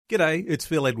G'day, it's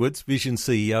Phil Edwards, Vision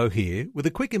CEO here, with a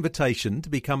quick invitation to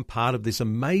become part of this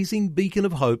amazing beacon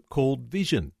of hope called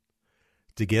Vision.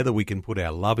 Together we can put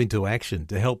our love into action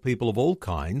to help people of all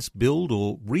kinds build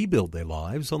or rebuild their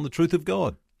lives on the truth of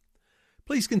God.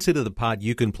 Please consider the part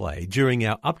you can play during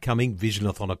our upcoming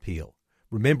Visionathon appeal,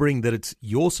 remembering that it's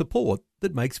your support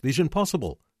that makes Vision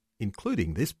possible,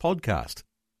 including this podcast.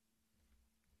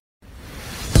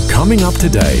 Coming up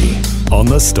today on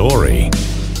The Story.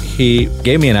 He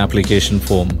gave me an application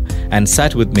form and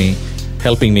sat with me,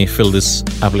 helping me fill this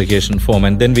application form.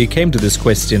 And then we came to this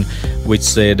question which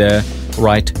said,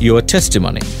 write your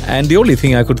testimony. And the only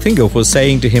thing I could think of was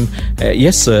saying to him,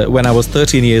 yes, sir, when I was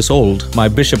 13 years old, my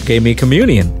bishop gave me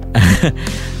communion.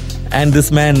 And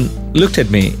this man looked at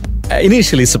me,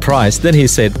 initially surprised. Then he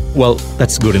said, well,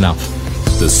 that's good enough.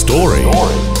 The Story.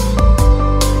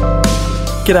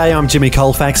 G'day, I'm Jimmy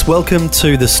Colfax. Welcome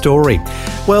to The Story.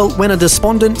 Well, when a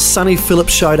despondent Sunni Phillip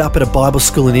showed up at a Bible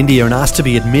school in India and asked to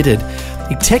be admitted,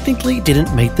 he technically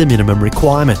didn't meet the minimum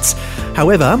requirements.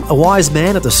 However, a wise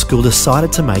man at the school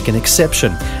decided to make an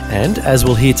exception. And as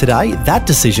we'll hear today, that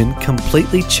decision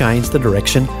completely changed the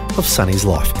direction of Sunny's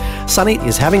life. Sunny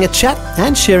is having a chat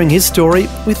and sharing his story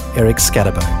with Eric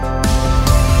Scatterbo.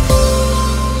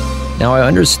 Now, I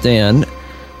understand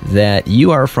that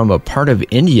you are from a part of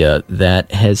India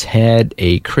that has had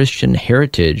a Christian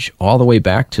heritage all the way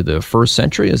back to the 1st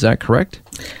century. Is that correct?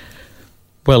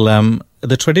 Well,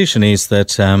 the tradition is that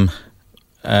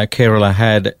Kerala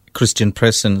had Christian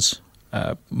presence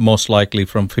most likely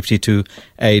from 52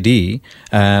 AD.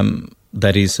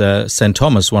 That is, St.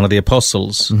 Thomas, one of the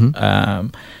apostles,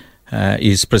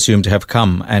 is presumed to have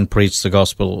come and preached the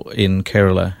gospel in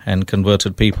Kerala and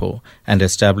converted people and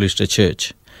established a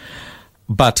church.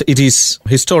 But it is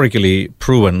historically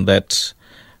proven that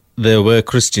there were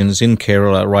Christians in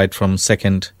Kerala right from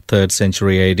 2nd, 3rd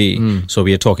century AD. So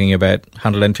we are talking about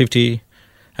 150,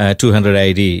 200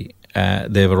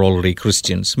 AD. They were already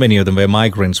Christians. Many of them were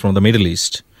migrants from the Middle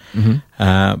East,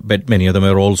 but many of them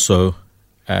were also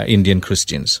Indian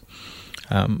Christians.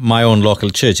 My own local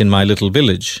church in my little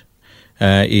village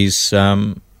is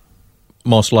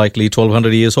most likely 1,200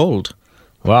 years old.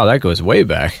 Wow, that goes way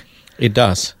back. It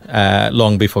does,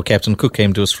 long before Captain Cook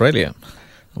came to Australia.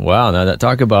 Wow, now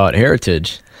talk about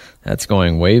heritage. That's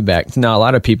going way back. Now, a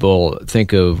lot of people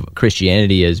think of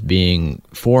Christianity as being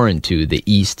foreign to the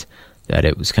East, that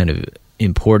it was kind of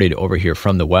imported over here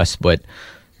from the West. But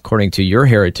according to your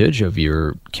heritage of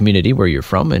your community where you're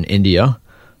from in India,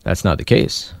 that's not the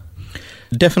case.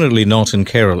 Definitely not in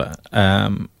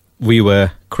Kerala. We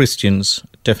were Christians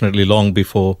definitely long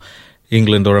before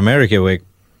England or America were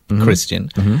Christian.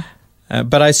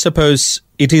 But I suppose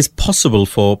it is possible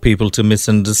for people to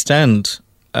misunderstand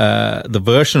the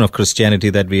version of Christianity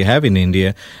that we have in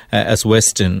India as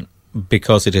Western,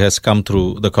 because it has come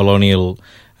through the colonial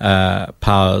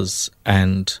powers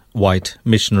and white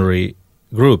missionary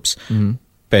groups.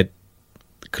 But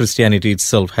Christianity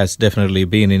itself has definitely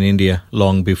been in India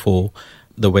long before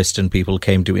the Western people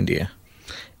came to India.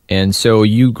 And so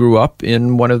you grew up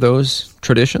in one of those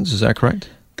traditions, is that correct?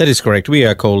 That is correct. We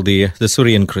are called the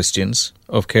Syrian Christians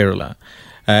of Kerala.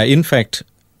 In fact,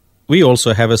 we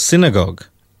also have a synagogue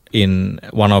in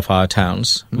one of our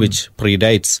towns, which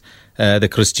predates the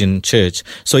Christian church.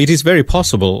 So it is very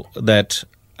possible that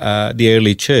the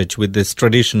early church, with this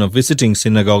tradition of visiting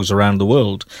synagogues around the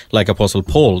world, like Apostle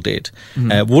Paul did,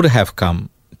 would have come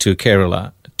to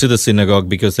Kerala, to the synagogue,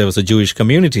 because there was a Jewish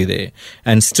community there.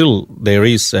 And still there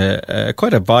is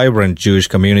quite a vibrant Jewish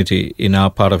community in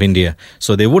our part of India.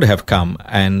 So they would have come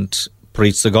and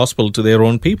preached the gospel to their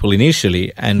own people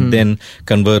initially, and then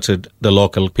converted the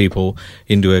local people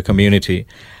into a community.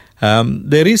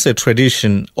 There is a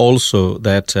tradition also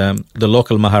that the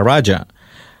local Maharaja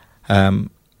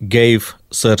gave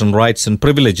certain rights and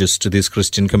privileges to this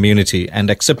Christian community and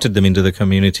accepted them into the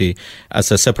community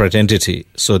as a separate entity,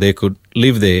 so they could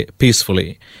live there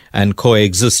peacefully and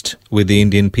coexist with the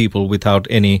Indian people without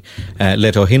any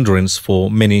let or hindrance for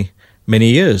many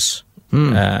years,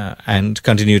 and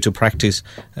continue to practice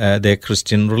their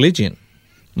Christian religion.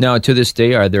 Now, to this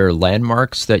day, are there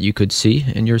landmarks that you could see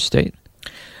in your state?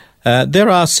 There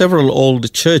are several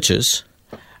old churches,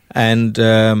 and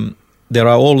there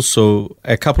are also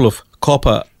a couple of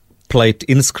copper plate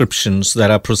inscriptions that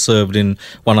are preserved in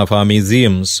one of our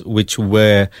museums, which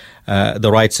were the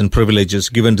rights and privileges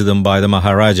given to them by the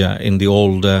Maharaja in the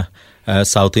old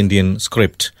South Indian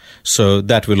script. So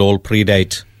that will all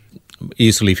predate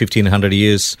easily 1,500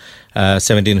 years,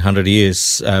 1,700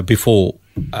 years before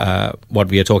what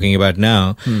we are talking about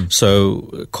now.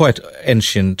 So quite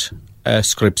ancient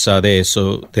scripts are there,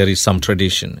 so there is some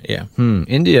tradition, yeah.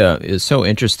 India is so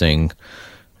interesting,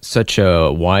 such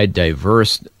a wide,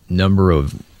 diverse number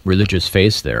of religious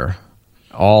faiths there,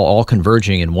 all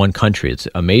converging in one country. It's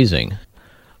amazing.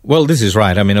 Well, this is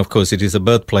right. I mean, of course, it is the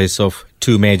birthplace of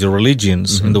two major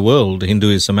religions in the world,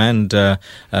 Hinduism and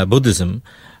Buddhism.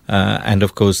 And,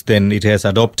 of course, then it has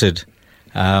adopted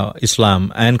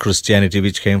Islam and Christianity,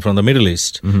 which came from the Middle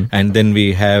East. And then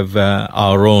we have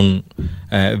our own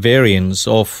variants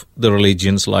of the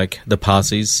religions like the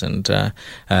Parsis and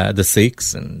the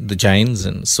Sikhs and the Jains.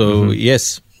 And so,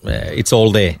 yes, it's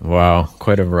all there. Wow,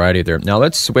 quite a variety there. Now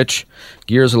let's switch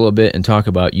gears a little bit and talk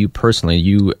about you personally.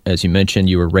 You, as you mentioned,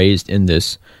 you were raised in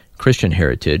this Christian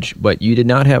heritage, but you did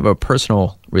not have a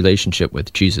personal relationship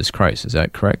with Jesus Christ. Is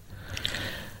that correct?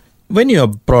 When you're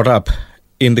brought up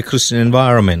in the Christian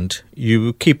environment,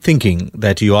 you keep thinking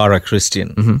that you are a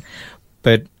Christian.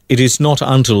 But it is not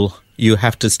until you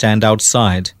have to stand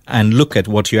outside and look at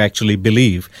what you actually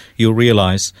believe, you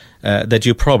realize that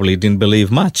you probably didn't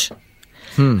believe much.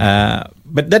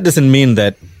 But that doesn't mean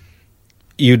that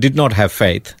you did not have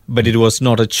faith, but it was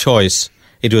not a choice.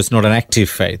 It was not an active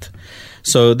faith.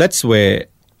 So that's where,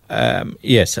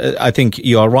 yes, I think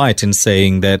you are right in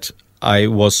saying that I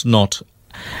was not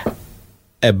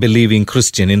a believing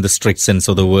Christian in the strict sense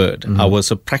of the word. I was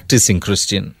a practicing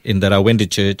Christian in that I went to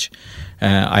church,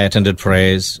 I attended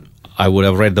prayers, I would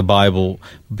have read the Bible,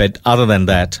 but other than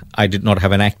that, I did not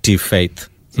have an active faith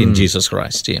in Jesus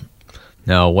Christ. Yeah.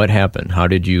 Now, what happened? How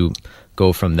did you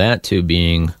go from that to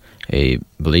being a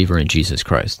believer in Jesus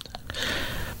Christ?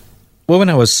 Well, when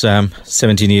I was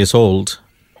 17 years old,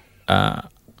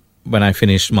 when I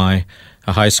finished my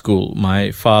high school,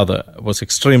 my father was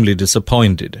extremely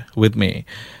disappointed with me.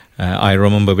 I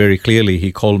remember very clearly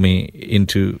he called me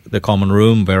into the common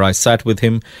room where I sat with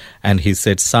him, and he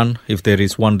said, "Son, if there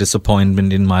is one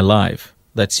disappointment in my life,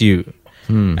 that's you.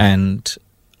 And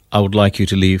I would like you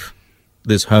to leave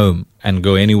this home and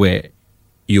go anywhere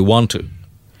you want to."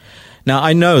 Now,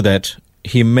 I know that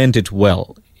he meant it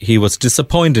well. He was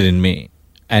disappointed in me,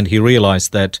 and he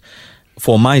realized that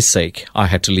for my sake, I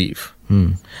had to leave.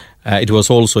 It was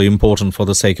also important for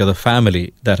the sake of the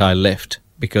family that I left,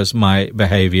 because my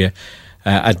behavior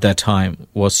at that time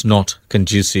was not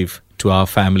conducive to our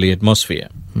family atmosphere.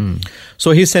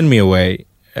 So he sent me away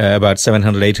about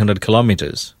 700, 800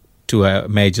 kilometers to a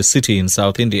major city in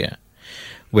South India,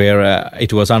 where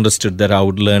it was understood that I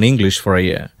would learn English for a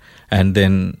year and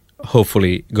then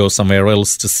hopefully go somewhere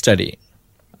else to study.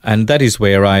 And that is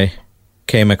where I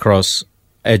came across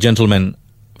a gentleman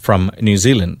from New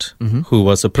Zealand who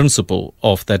was a principal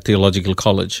of that theological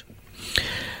college.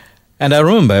 And I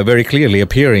remember very clearly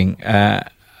appearing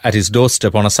at his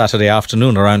doorstep on a Saturday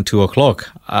afternoon around 2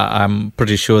 o'clock. I'm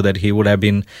pretty sure that he would have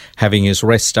been having his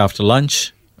rest after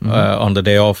lunch on the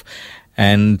day off.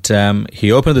 And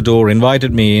he opened the door,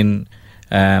 invited me in,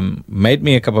 made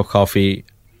me a cup of coffee,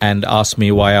 and asked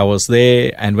me why I was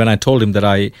there. And when I told him that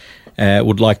I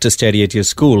would like to study at your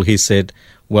school, he said,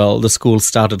 "Well, the school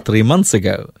started 3 months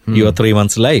ago. You are 3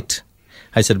 months late."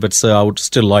 I said, "But sir, I would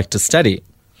still like to study."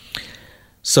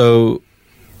 So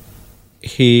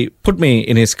he put me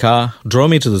in his car, drove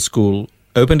me to the school,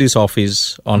 opened his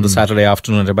office on the Saturday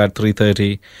afternoon at about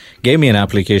 3:30, gave me an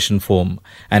application form,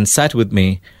 and sat with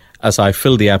me as I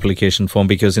filled the application form,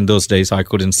 because in those days I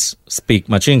couldn't speak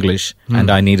much English and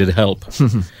I needed help.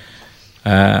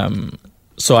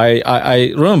 So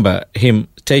I remember him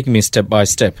taking me step by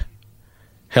step,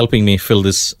 helping me fill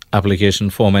this application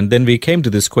form. And then we came to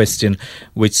this question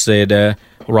which said,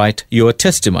 write your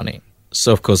testimony.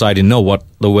 So, of course, I didn't know what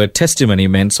the word testimony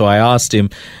meant. So I asked him,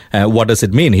 what does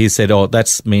it mean? He said, "Oh,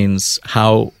 that means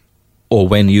how or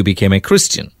when you became a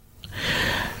Christian."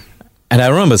 And I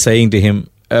remember saying to him,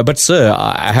 "But sir,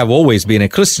 I have always been a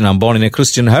Christian. I'm born in a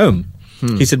Christian home."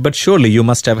 He said, "But surely you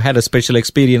must have had a special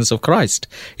experience of Christ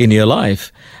in your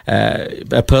life,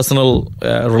 a personal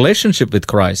relationship with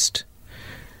Christ."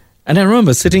 And I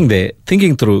remember sitting there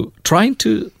thinking through, trying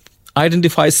to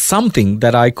identify something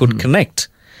that I could connect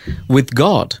with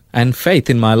God and faith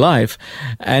in my life.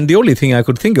 And the only thing I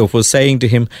could think of was saying to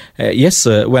him, "Yes,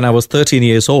 sir, when I was 13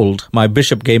 years old, my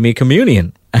bishop gave me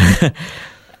communion."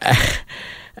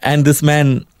 And this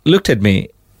man looked at me,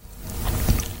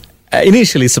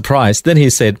 initially surprised. Then he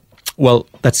said, "Well,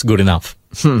 that's good enough."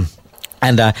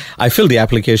 And I filled the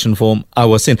application form. I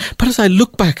was in. But as I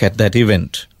look back at that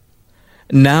event,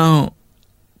 now,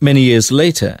 many years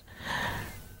later,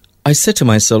 I said to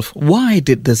myself, why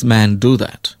did this man do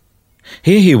that?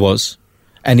 Here he was,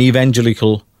 an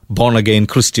evangelical, born-again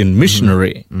Christian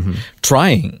missionary,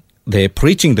 trying there,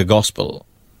 preaching the gospel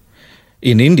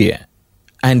in India.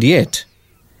 And yet,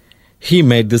 he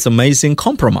made this amazing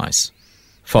compromise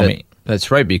for me.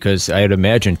 That's right, because I'd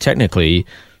imagine technically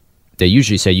they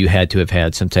usually say you had to have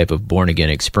had some type of born-again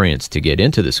experience to get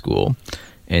into the school,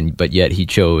 but yet he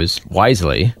chose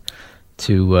wisely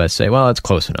to say, well, it's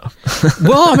close enough.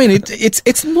 Well, I mean,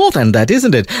 it's more than that,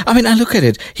 isn't it? I mean, I look at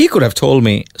it. He could have told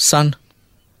me, son,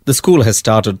 the school has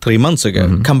started 3 months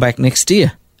ago. Come back next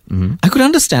year. I could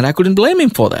understand. I couldn't blame him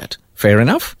for that. Fair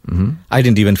enough. I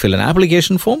didn't even fill an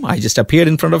application form. I just appeared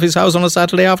in front of his house on a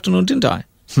Saturday afternoon, didn't I?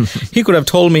 He could have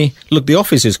told me, look, the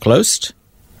office is closed.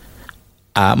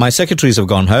 My secretaries have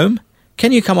gone home.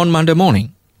 Can you come on Monday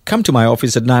morning? Come to my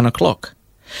office at 9 o'clock.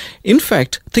 In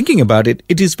fact, thinking about it,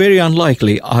 it is very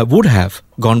unlikely I would have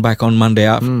gone back on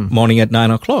Monday morning at 9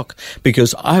 o'clock,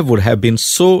 because I would have been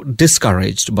so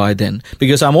discouraged by then,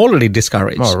 because I'm already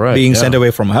discouraged being sent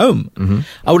away from home.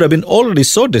 I would have been already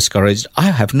so discouraged,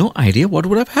 I have no idea what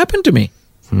would have happened to me.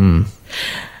 And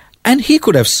he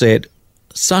could have said,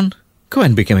 son, go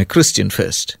and become a Christian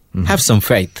first. Have some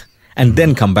faith and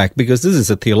then come back, because this is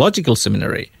a theological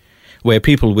seminary where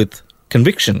people with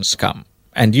convictions come.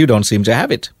 And you don't seem to have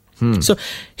it. So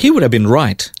he would have been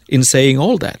right in saying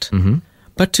all that.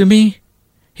 But to me,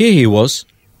 here he was.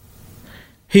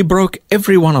 He broke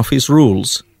every one of his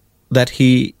rules that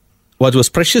what was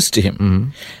precious to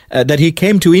him, that he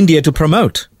came to India to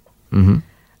promote.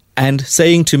 And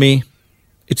saying to me,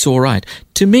 it's all right.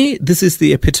 To me, this is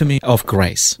the epitome of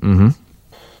grace,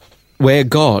 where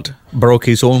God broke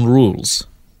his own rules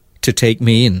to take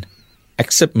me in,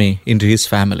 accept me into his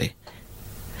family.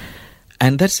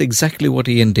 And that's exactly what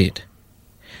he did.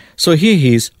 So here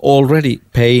he is already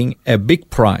paying a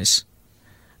big price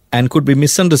and could be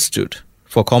misunderstood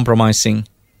for compromising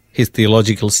his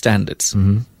theological standards.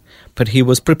 But he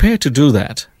was prepared to do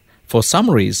that. For some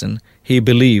reason, he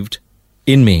believed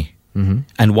in me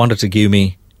and wanted to give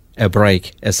me a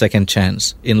break, a second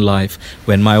chance in life,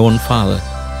 when my own father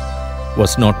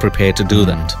was not prepared to do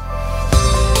that.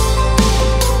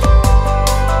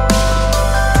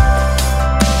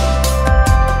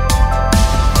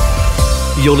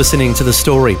 You're listening to The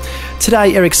Story.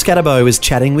 Today, Eric Scatterbo is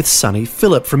chatting with Sonny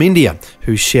Phillip from India,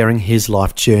 who's sharing his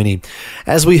life journey.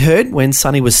 As we heard, when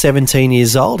Sonny was 17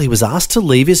 years old, he was asked to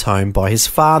leave his home by his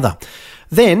father.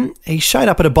 Then, he showed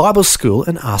up at a Bible school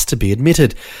and asked to be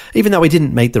admitted, even though he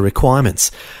didn't meet the requirements.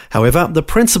 However, the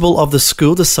principal of the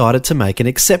school decided to make an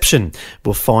exception.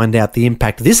 We'll find out the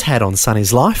impact this had on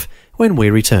Sonny's life when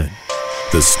we return.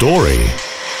 The Story.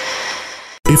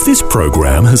 If this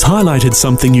program has highlighted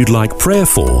something you'd like prayer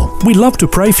for, we'd love to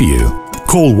pray for you.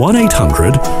 Call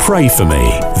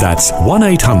 1-800-PRAY-FOR-ME. That's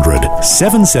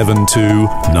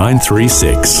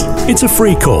 1-800-772-936. It's a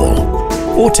free call.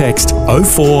 Or text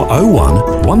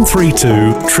 0401 132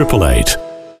 888.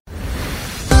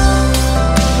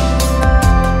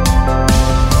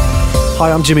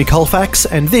 Hi, I'm Jimmy Colfax,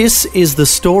 and this is The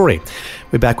Story.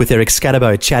 We're back with Eric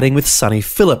Scatterbo chatting with Sonny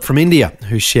Phillip from India,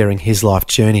 who's sharing his life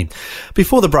journey.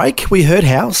 Before the break, we heard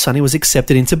how Sonny was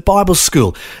accepted into Bible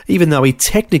school, even though he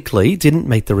technically didn't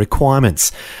meet the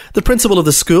requirements. The principal of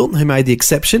the school, who made the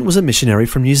exception, was a missionary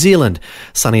from New Zealand.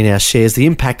 Sonny now shares the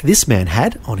impact this man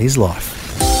had on his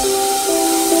life.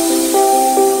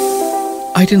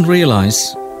 I didn't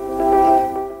realize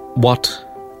what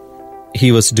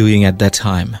he was doing at that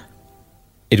time.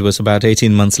 It was about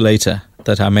 18 months later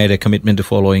that I made a commitment to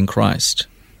following Christ.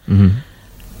 And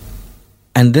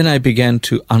then I began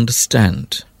to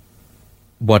understand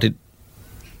what it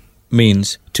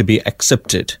means to be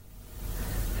accepted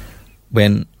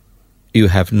when you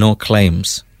have no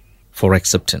claims for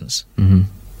acceptance.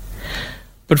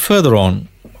 But further on,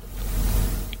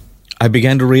 I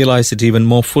began to realize it even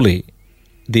more fully,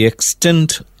 the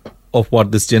extent of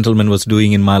what this gentleman was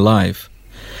doing in my life.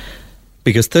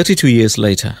 Because 32 years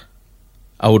later,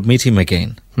 I would meet him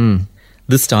again,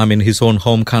 this time in his own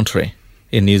home country,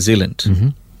 in New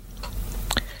Zealand.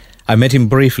 I met him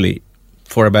briefly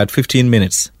for about 15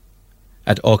 minutes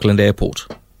at Auckland Airport.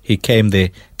 He came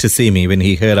there to see me when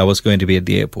he heard I was going to be at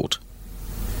the airport.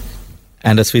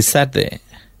 And as we sat there,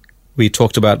 we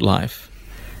talked about life.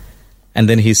 And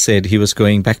then he said he was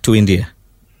going back to India.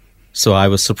 So I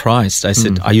was surprised. I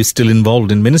said, are you still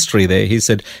involved in ministry there? He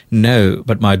said, no,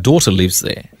 but my daughter lives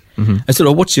there. I said,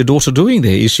 oh, what's your daughter doing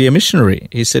there? Is she a missionary?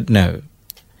 He said, no.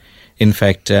 In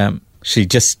fact, she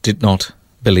just did not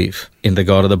believe in the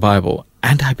God of the Bible.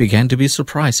 And I began to be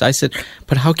surprised. I said,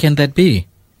 but how can that be?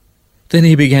 Then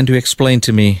he began to explain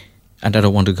to me, and I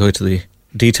don't want to go to the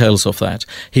details of that.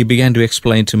 He began to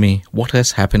explain to me what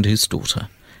has happened to his daughter,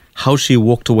 how she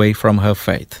walked away from her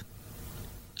faith.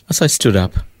 As I stood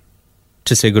up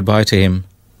to say goodbye to him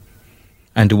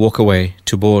and to walk away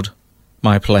to board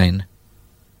my plane,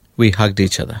 we hugged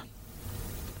each other.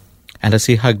 And as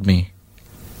he hugged me,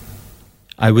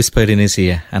 I whispered in his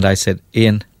ear and I said,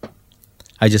 "Ian,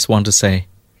 I just want to say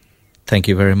thank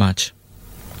you very much."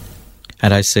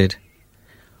 And I said,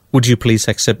 "Would you please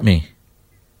accept me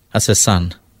as a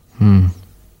son?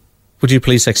 Would you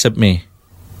please accept me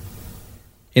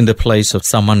in the place of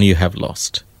someone you have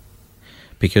lost?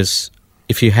 Because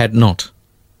if you had not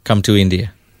come to India,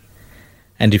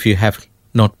 and if you have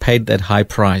not paid that high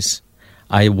price,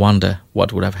 I wonder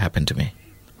what would have happened to me.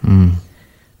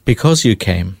 Because you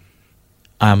came,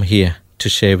 I'm here to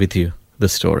share with you the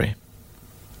story."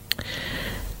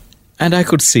 And I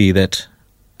could see that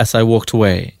as I walked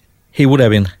away, he would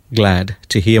have been glad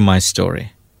to hear my story.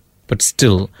 But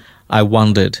still, I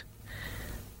wondered,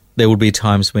 there would be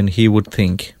times when he would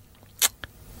think,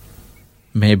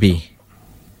 maybe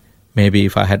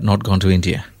if I had not gone to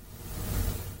India,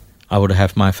 I would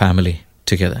have my family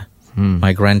together.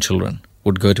 My grandchildren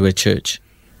would go to a church.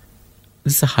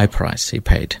 This is a high price he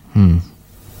paid.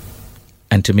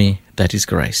 And to me, that is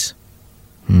grace.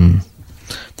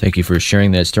 Thank you for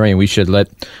sharing that story. And we should let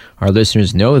our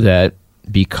listeners know that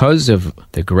because of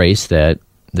the grace that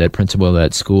principal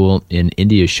at school in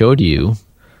India showed you,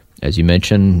 as you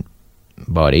mentioned,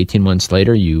 about 18 months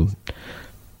later, you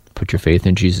put your faith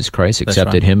in Jesus Christ,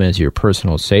 accepted him as your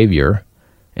personal Savior.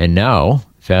 And now,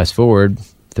 fast forward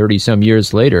 30-some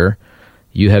years later,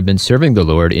 you have been serving the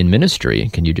Lord in ministry.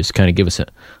 Can you just kind of give us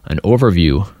an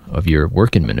overview of your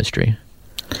work in ministry?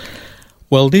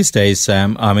 Well, these days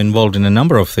I'm involved in a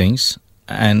number of things,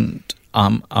 and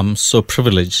I'm so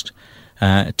privileged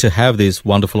to have these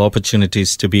wonderful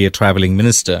opportunities to be a traveling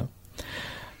minister.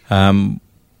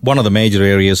 One of the major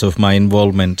areas of my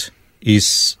involvement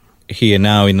is here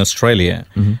now in Australia,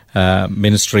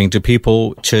 ministering to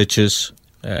people, churches.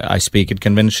 I speak at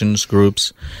conventions,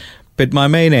 groups. But my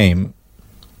main aim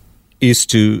is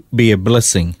to be a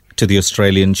blessing to the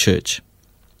Australian church.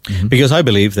 Because I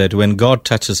believe that when God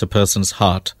touches a person's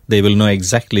heart, they will know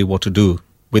exactly what to do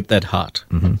with that heart.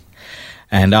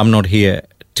 And I'm not here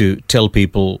to tell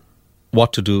people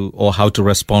what to do or how to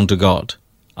respond to God.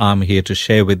 I'm here to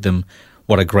share with them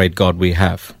what a great God we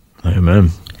have.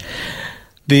 Amen.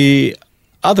 The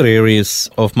other areas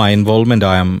of my involvement,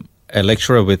 I am a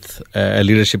lecturer with a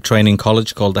leadership training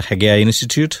college called the Haggai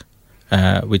Institute,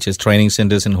 which is training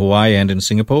centers in Hawaii and in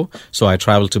Singapore. So I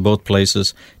travel to both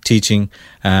places teaching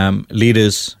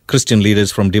leaders, Christian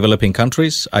leaders from developing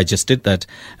countries. I just did that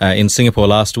in Singapore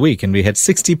last week, and we had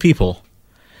 60 people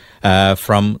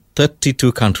from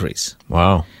 32 countries.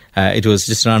 Wow. It was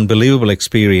just an unbelievable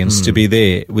experience to be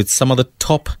there with some of the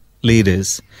top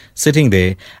leaders sitting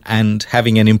there and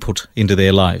having an input into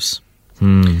their lives.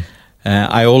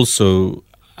 I also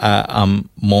am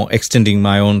more extending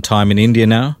my own time in India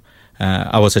now.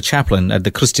 I was a chaplain at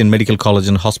the Christian Medical College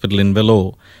and Hospital in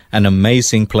Vellore, an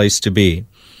amazing place to be.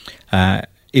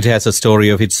 It has a story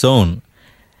of its own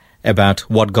about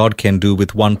what God can do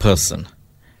with one person.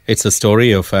 It's a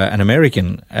story of an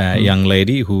American young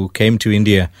lady who came to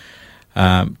India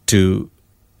to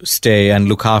stay and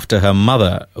look after her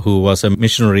mother, who was a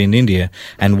missionary in India.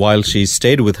 And while she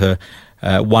stayed with her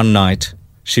one night,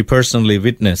 she personally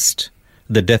witnessed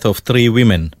the death of 3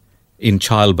 women in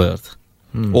childbirth.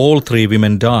 All 3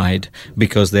 women died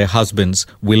because their husbands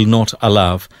will not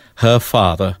allow her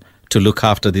father to look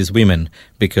after these women,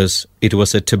 because it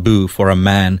was a taboo for a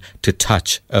man to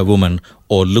touch a woman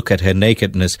or look at her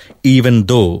nakedness, even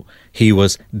though he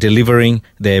was delivering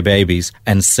their babies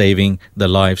and saving the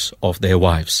lives of their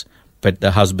wives. But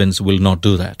the husbands will not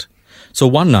do that. So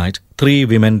one night, 3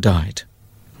 women died.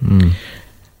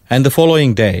 And the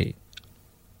following day,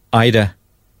 Ida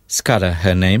Scudder,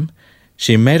 her name,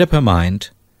 she made up her mind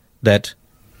that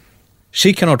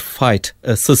she cannot fight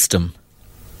a system.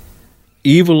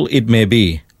 Evil it may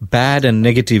be, bad and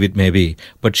negative it may be,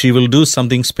 but she will do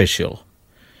something special.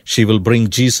 She will bring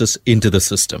Jesus into the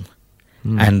system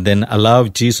and then allow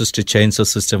Jesus to change the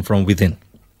system from within.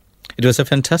 It was a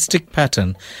fantastic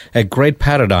pattern, a great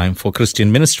paradigm for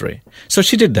Christian ministry. So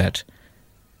she did that.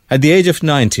 At the age of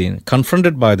 19,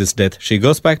 confronted by this death, she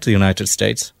goes back to the United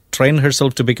States, trained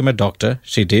herself to become a doctor,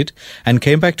 she did, and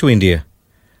came back to India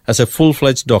as a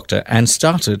full-fledged doctor and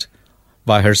started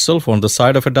by herself on the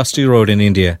side of a dusty road in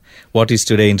India, what is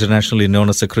today internationally known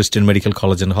as the Christian Medical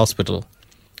College and Hospital,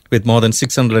 with more than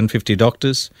 650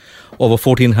 doctors, over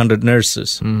 1,400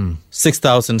 nurses,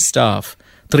 6,000 staff,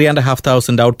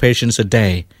 3,500 outpatients a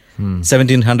day,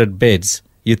 1,700 beds,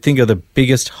 You think of the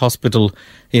biggest hospital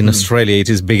in Australia, it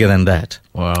is bigger than that.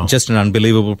 Wow. Just an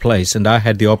unbelievable place. And I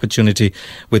had the opportunity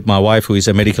with my wife, who is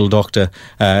a medical doctor,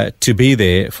 to be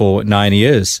there for 9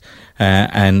 years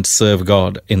and serve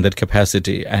God in that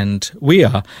capacity. And we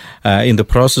are in the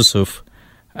process of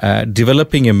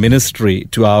developing a ministry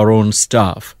to our own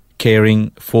staff, caring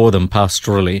for them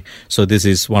pastorally. So this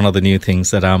is one of the new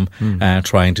things that I'm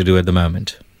trying to do at the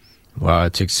moment. Wow,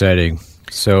 it's exciting.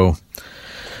 So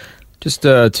just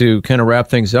to kind of wrap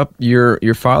things up,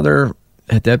 your father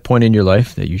at that point in your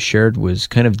life that you shared was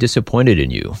kind of disappointed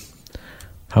in you.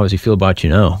 How does he feel about you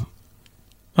now?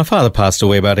 My father passed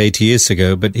away about 8 years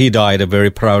ago, but he died a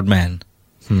very proud man.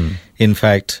 In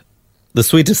fact, the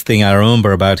sweetest thing I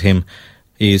remember about him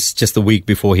is just the week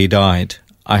before he died,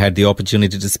 I had the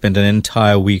opportunity to spend an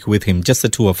entire week with him, just the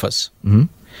two of us.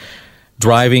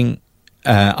 Driving,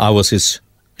 I was his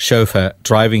chauffeur,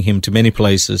 driving him to many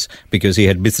places because he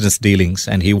had business dealings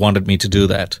and he wanted me to do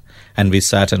that. And we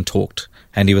sat and talked.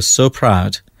 And he was so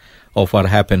proud of what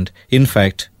happened. In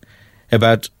fact,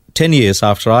 about 10 years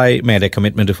after I made a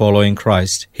commitment to following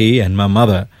Christ, he and my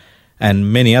mother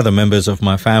and many other members of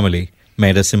my family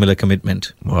made a similar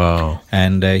commitment. Wow.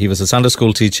 And he was a Sunday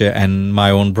school teacher, and my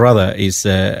own brother is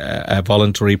a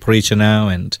voluntary preacher now,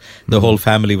 and the whole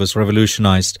family was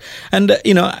revolutionized. And,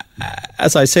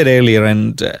 as I said earlier,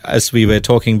 and as we were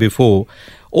talking before,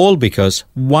 all because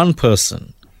one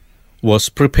person was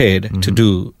prepared to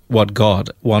do what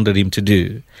God wanted him to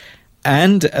do.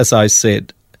 And, as I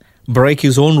said, break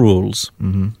his own rules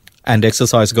and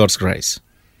exercise God's grace,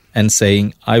 and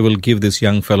saying, I will give this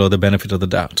young fellow the benefit of the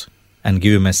doubt and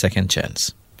give him a second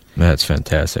chance. That's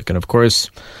fantastic. And of course,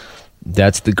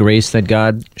 that's the grace that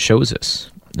God shows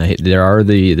us. There are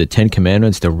the 10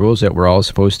 commandments, the rules that we're all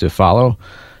supposed to follow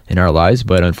in our lives,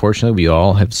 but unfortunately we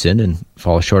all have sinned and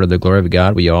fall short of the glory of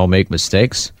God. We all make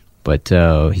mistakes, but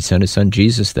he sent his son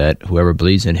Jesus that whoever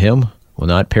believes in him will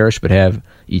not perish but have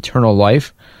eternal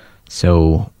life.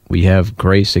 So we have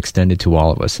grace extended to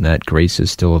all of us, and that grace is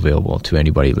still available to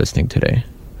anybody listening today.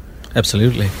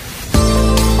 Absolutely.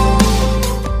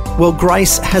 Well,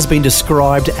 grace has been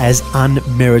described as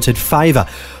unmerited favour,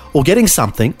 or getting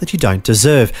something that you don't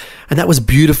deserve. And that was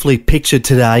beautifully pictured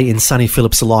today in Sonny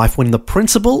Phillip's life when the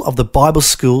principal of the Bible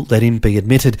school let him be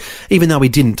admitted, even though he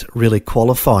didn't really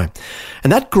qualify.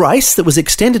 And that grace that was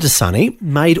extended to Sonny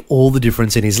made all the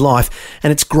difference in his life.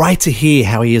 And it's great to hear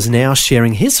how he is now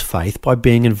sharing his faith by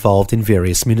being involved in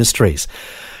various ministries.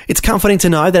 It's comforting to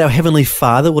know that our Heavenly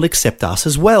Father will accept us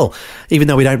as well, even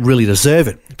though we don't really deserve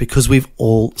it, because we've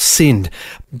all sinned.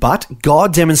 But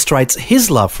God demonstrates his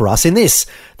love for us in this,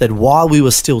 that while we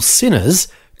were still sinners,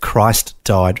 Christ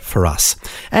died for us.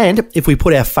 And if we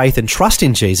put our faith and trust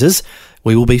in Jesus,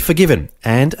 we will be forgiven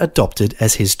and adopted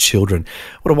as his children.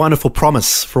 What a wonderful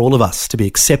promise for all of us to be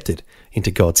accepted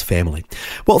into God's family.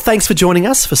 Well, thanks for joining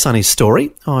us for Sonny's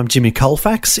story. I'm Jimmy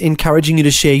Colfax, encouraging you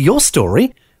to share your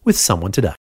story with someone today.